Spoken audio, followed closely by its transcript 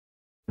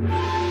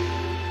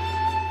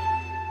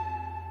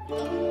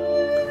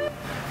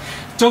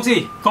宗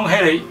師，恭喜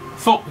你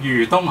福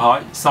如東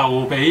海，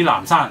壽比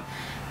南山，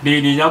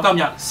年年有今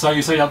日，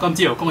歲歲有今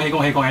朝，恭喜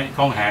恭喜恭喜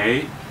恭喜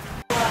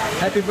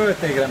 ！Happy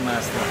birthday,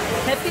 Grandmaster!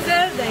 Happy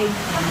birthday！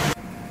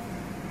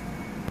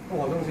 恭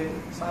賀宗師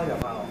生日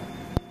快樂，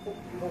福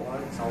如東海，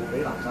壽比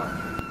南山，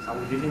壽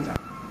與天齊。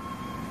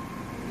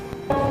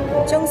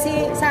宗師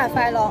生日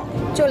快樂，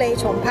祝你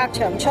重拍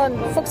長春，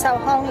福壽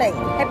康寧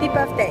 ，Happy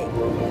birthday！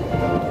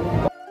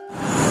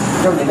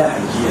 今年咧係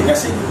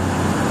2014年，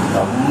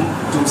咁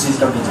宗師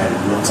今年就係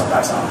60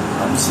大壽，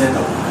咁先喺度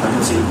向宗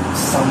師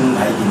身體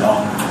健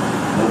康，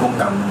武功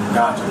更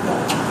加進步。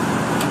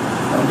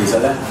咁其實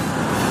咧，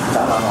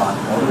眨眼話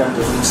我都跟咗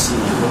宗師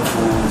練功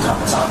夫差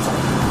唔多30，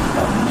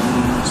咁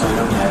所以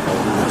今年係一個好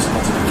相當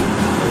之短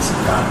嘅時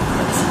間日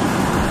子。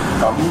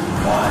咁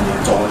我係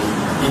再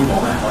希望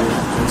咧可以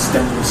同宗師跟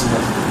宗師咧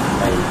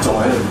係再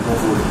喺度練功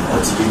夫，我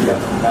自己有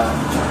更加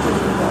長足嘅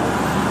進步。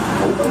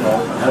好，咁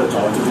我喺度再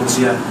祝宗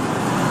師咧。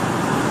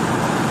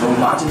龍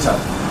馬精神，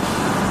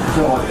將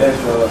我哋呢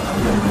個行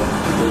業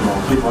希望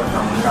推廣得更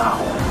加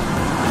好。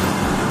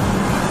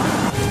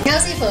歐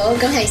師傅，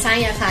恭喜生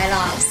日快樂，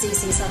事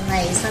事順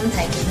利，身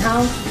體健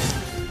康。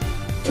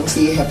宗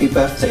師 Happy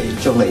Birthday，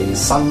 祝你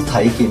身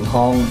體健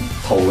康，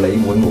桃李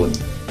滿門。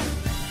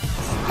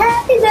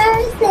Happy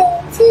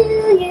birthday to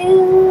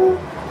you.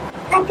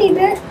 Happy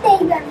birthday,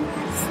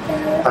 Grandmaster.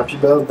 Happy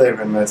birthday,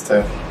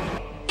 Grandmaster.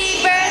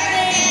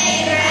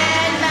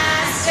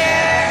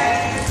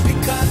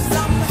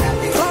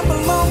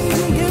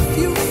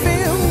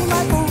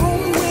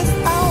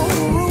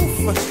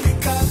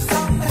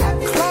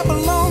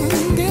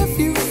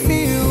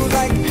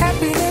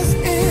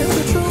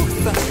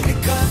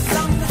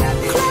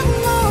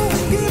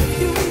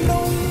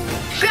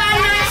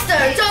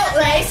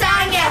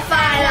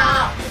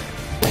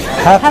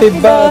 Happy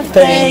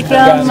birthday,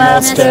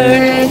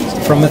 Grandmaster!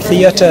 From a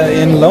theatre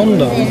in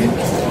London.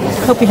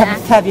 Hope you have a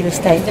fabulous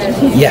day.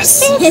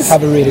 Yes,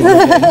 have a really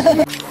good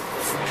day.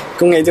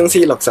 恭喜宗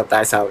師60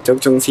大壽，祝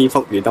宗師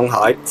福如東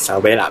海，壽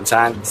比南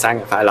山，生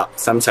日快樂，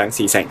心想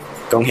事成，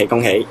恭喜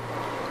恭喜！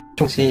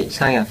宗師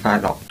生日快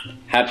樂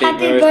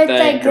 ！Happy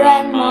birthday,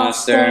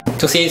 Grandmaster！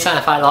 宗師生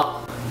日快樂！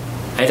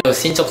喺度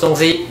先祝宗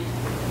師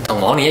同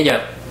往年一樣，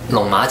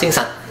龍馬精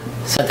神，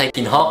身體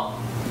健康，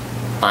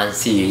萬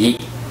事如意。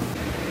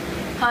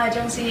Hi，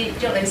 宗師，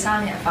祝你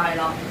生日快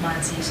樂，萬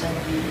事順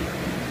意。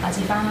下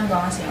次返香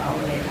港嘅時候，我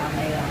會嚟探你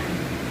㗎。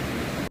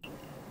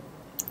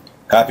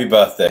Happy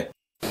birthday！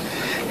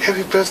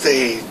 Happy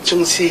birthday，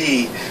 宗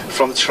師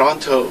from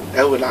Toronto，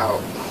 LA。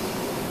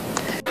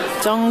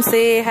宗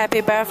師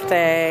Happy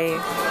birthday！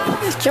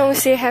 宗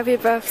師 Happy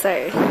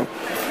birthday！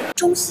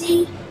 宗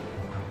師，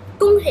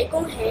恭喜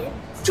恭喜，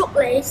祝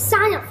你生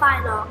日快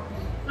樂，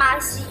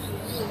萬事如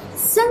意，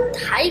身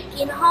體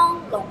健康，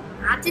龍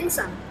馬精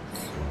神。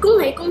恭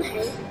喜恭喜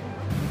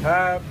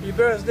 ！Happy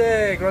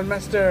birthday,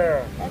 Grandmaster!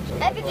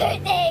 Happy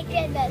birthday,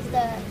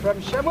 Grandmaster! From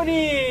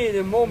Chamonix,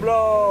 the Mont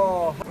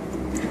Blanc.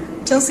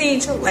 宗師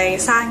祝你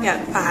生日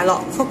快樂，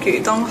福如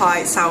東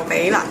海，壽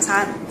比南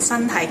山，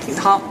身體健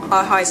康，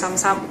開開心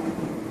心。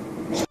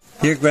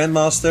Dear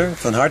Grandmaster,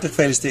 van harte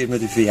gefeliciteerd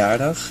met uw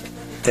verjaardag.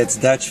 That's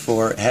Dutch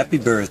for happy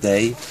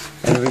birthday,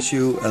 and I wish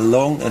you a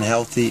long and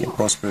healthy and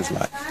prosperous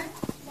life.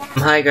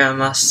 Hi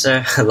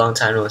Grandmaster, a long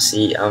time no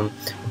see. Hope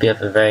you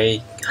have a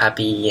very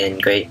happy and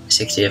great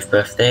 60th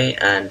birthday,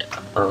 and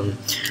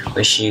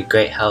wish you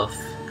great health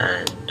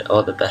and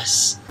all the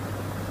best.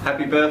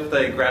 Happy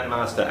birthday,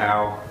 Grandmaster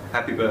Al.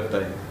 Happy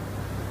birthday.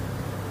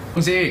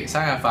 公司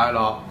生日快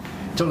樂！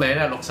祝你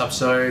咧60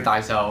歲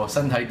大壽，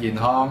身體健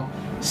康，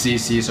事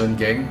事順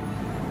境，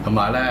同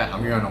埋咧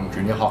肯讓龍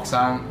拳嘅學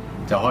生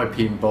就可以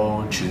遍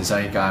佈全世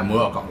界每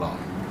個角落。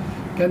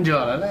跟住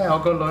落嚟咧，我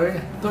個女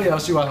都有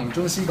説話同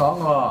宗師講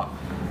喎，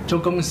祝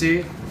公司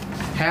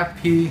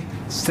Happy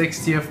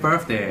 60th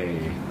birthday！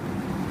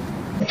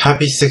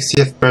 Happy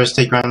 60th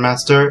birthday,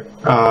 Grandmaster,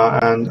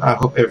 and I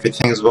hope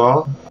everything is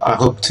well. I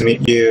hope to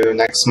meet you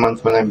next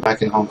month when I'm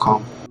back in Hong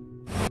Kong.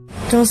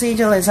 宗師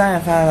祝你生日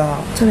快樂！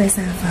祝你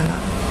生日快樂！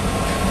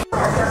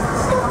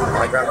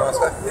 Hi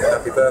Grandmaster,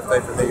 happy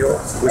birthday from New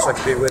York. Wish I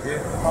could be with you.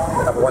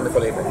 Have a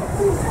wonderful evening.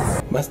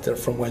 Master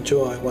from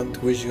Guangzhou, I want to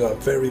wish you a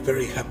very,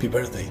 very happy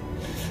birthday.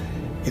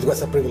 It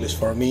was a privilege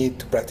for me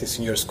to practice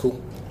in your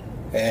school,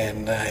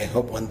 and I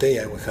hope one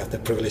day I will have the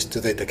privilege to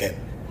do it again.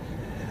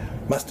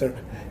 Master,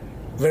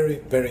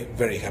 very, very,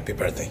 very happy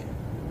birthday.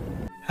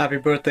 Happy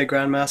birthday,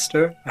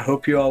 Grandmaster. I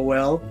hope you are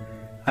well.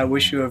 I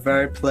wish you a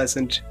very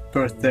pleasant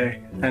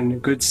birthday and a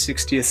good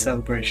 60th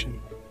celebration.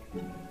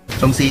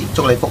 宗師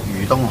祝你福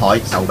如東海，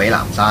壽比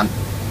南山。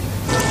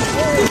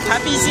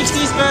Happy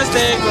 60th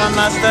birthday,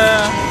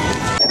 Grandmaster!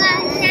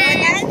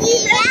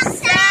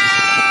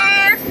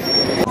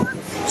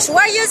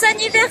 Joyeux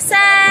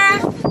anniversaire!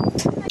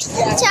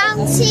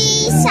 宗師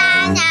生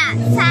日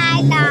快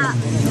樂！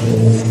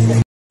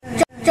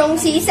宗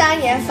師生日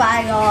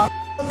快樂！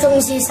宗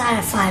師生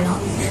日快樂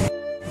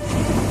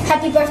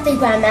 ！Happy birthday,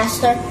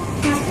 Grandmaster!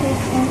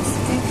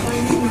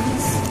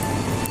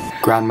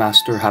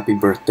 Grandmaster, happy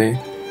birthday.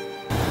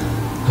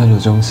 Hello,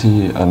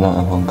 Zhongxi. I'm not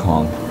in Hong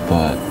Kong,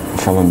 but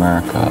from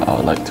America, I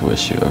would like to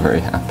wish you a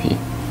very happy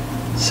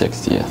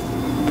 60th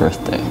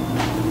birthday.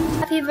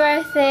 Happy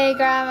birthday,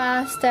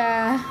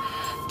 Grandmaster！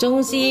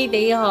 宗師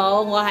你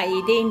好，我係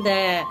Eden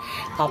嘅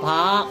婆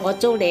婆，我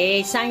祝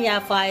你生日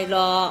快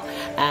樂，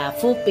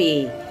富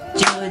比，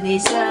祝你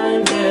生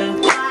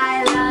日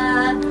快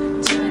樂，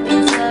祝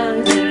你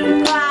生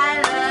日快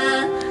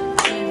樂，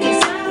祝你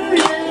生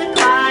日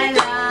快樂，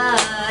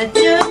祝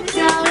你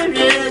生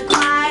日快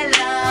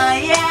樂，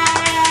耶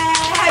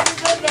 ！Happy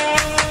birthday!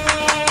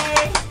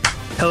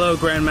 Hello,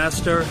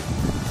 Grandmaster.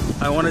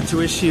 I wanted to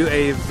wish you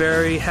a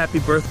very happy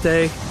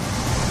birthday.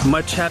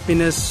 Much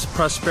happiness,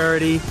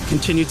 prosperity,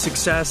 continued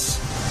success,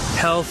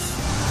 health,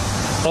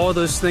 all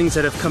those things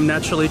that have come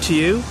naturally to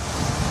you.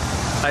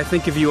 I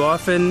think of you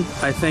often.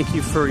 I thank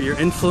you for your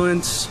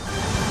influence,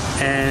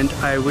 and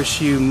I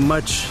wish you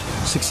much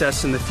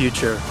success in the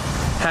future.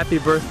 Happy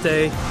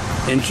birthday.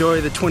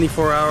 Enjoy the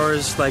 24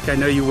 hours like I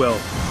know you will.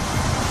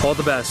 All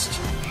the best.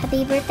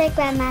 Happy birthday,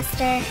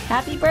 Grandmaster!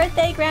 Happy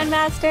birthday,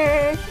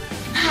 Grandmaster!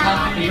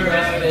 Happy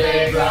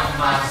birthday,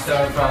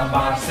 Grandmaster from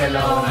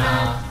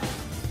Barcelona!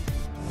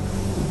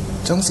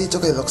 總之祝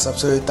你60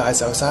歲大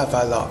壽生日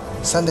快樂，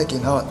身體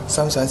健康，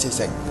心想事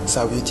成，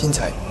壽與天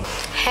齊。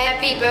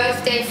Happy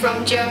birthday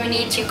from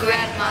Germany to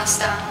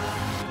Grandmaster.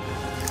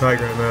 Hi,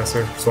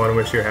 Grandmaster. Just want to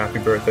wish you a happy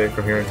birthday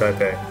from here in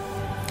Taipei.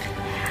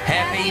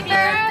 Happy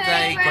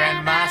birthday,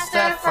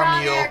 Grandmaster,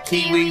 from your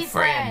Kiwi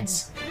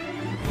friends.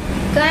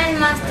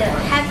 Grandmaster,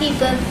 happy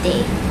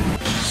birthday!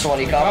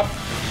 Swadikap.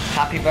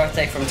 Happy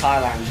birthday from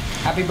Thailand.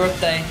 Happy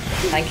birthday.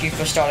 Thank you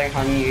for starting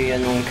Hanyu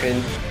and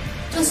Nongkun.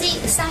 宗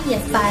師生日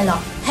快樂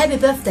 ，Happy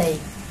birthday！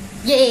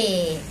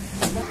 耶！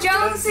宗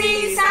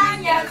師生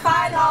日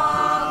快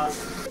樂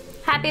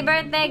Happy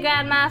birthday,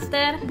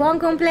 Grandmaster! Buon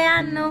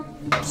compleanno!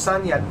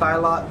 生日快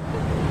樂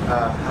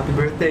！Happy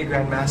birthday,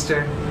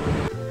 Grandmaster!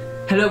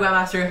 Hello,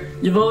 Grandmaster.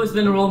 You've always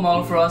been a role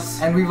model for us,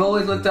 and we've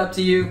always looked up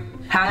to you.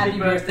 Happy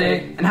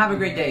birthday, and have a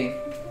great day.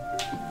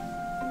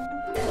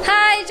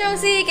 Hi， 宗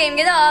師記唔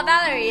記得我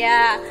Valerie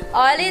啊？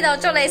我喺呢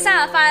度祝你生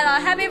日快樂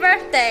 ，Happy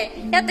birthday！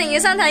 一定要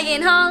身體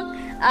健康。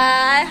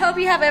I hope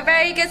you have a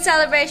very good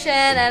celebration,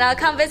 and I'll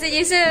come visit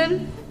you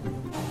soon.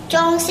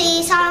 宗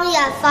師生日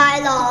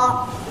快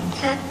樂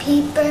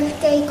 ！Happy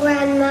birthday,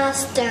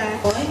 Grandmaster!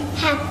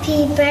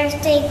 Happy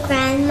birthday,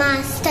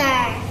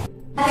 Grandmaster!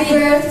 Happy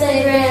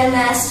birthday,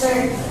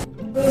 Grandmaster.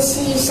 宗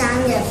師生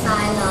日快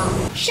樂！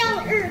生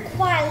日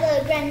快樂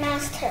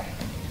 ，Grandmaster！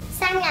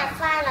 生日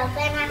快樂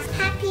 ，Grandmaster！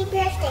 Happy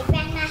birthday,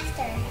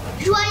 Grandmaster!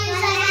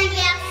 Joyeux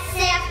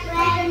anniversaire,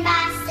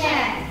 Grandmaster!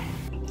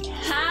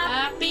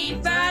 Happy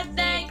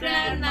birthday,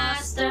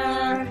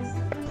 Grandmaster!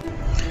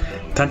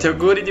 Tanti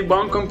auguri di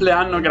buon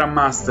compleanno,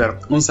 Grandmaster.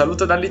 Un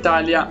saluto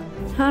dall'Italia.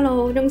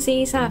 Hello， 宗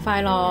師生日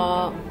快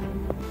樂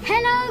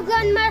Hello,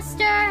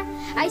 Grandmaster!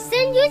 I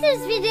send you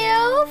this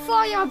video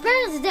for your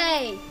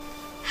birthday.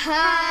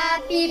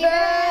 Happy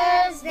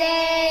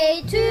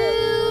birthday to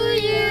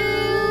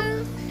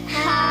you.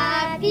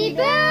 Happy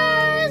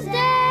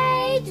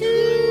birthday to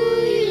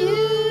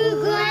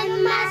you,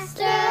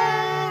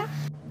 Grandmaster.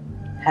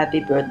 Happy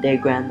birthday,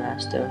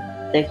 Grandmaster.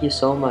 Thank you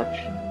so much.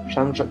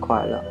 生日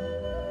快樂。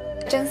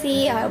宗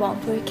師，我係黃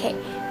佩琪，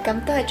咁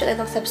都係祝你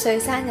60歲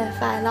生日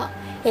快樂，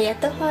日日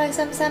都開開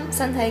心心，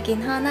身體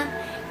健康啦。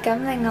咁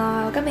另外，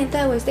我今年都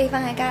係會 stay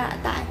翻喺加拿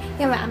大，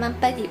因為啱啱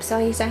畢業，所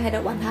以想喺度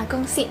揾下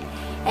工先。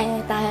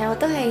但係我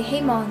都係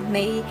希望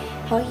你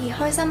可以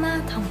開心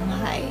啦，同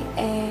埋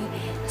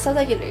收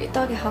到越嚟越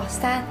多嘅學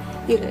生，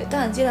越嚟越多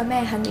人知道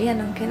咩係漢語人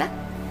龍拳啦。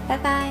拜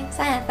拜，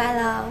生日快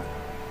樂！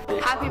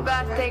 Happy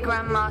birthday,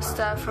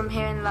 Grandmaster, from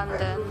here in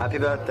London. Happy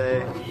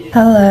birthday.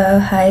 Hello,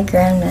 hi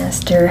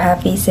Grandmaster.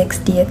 Happy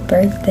 60th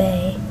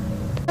birthday.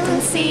 宗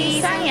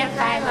師生日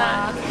快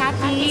樂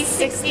 ！Happy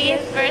 60th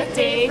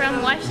birthday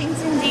from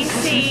Washington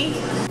DC。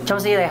宗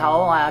師你好，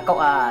我係阿谷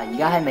啊，而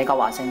家喺美國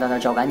華盛頓度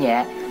做緊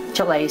嘢，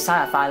祝你生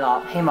日快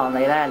樂！希望你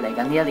咧嚟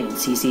緊呢一年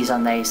事事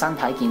順利，身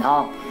體健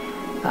康。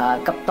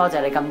多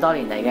謝你咁多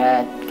年嚟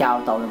嘅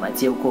教導同埋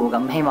照顧，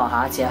咁希望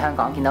下一次喺香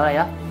港見到你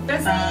啦。宗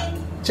師。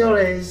祝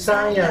你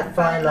生日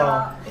快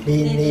樂，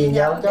年年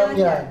有今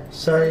日，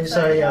歲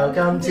歲有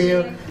今朝，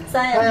生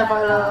日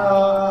快樂！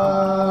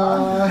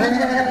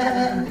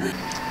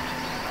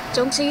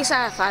宗師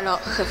生日快樂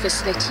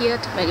 ，Felicitated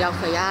met jouw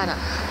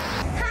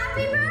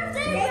verjaardag。Happy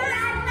birthday,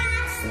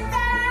 Grandmaster!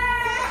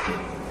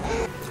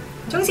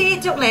 總之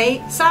祝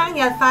你生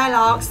日快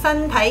樂，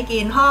身體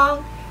健康，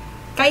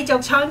繼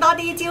續創多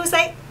啲招式，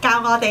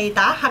教我哋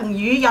打恆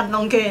語人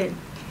龍拳，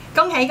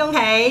恭喜恭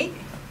喜！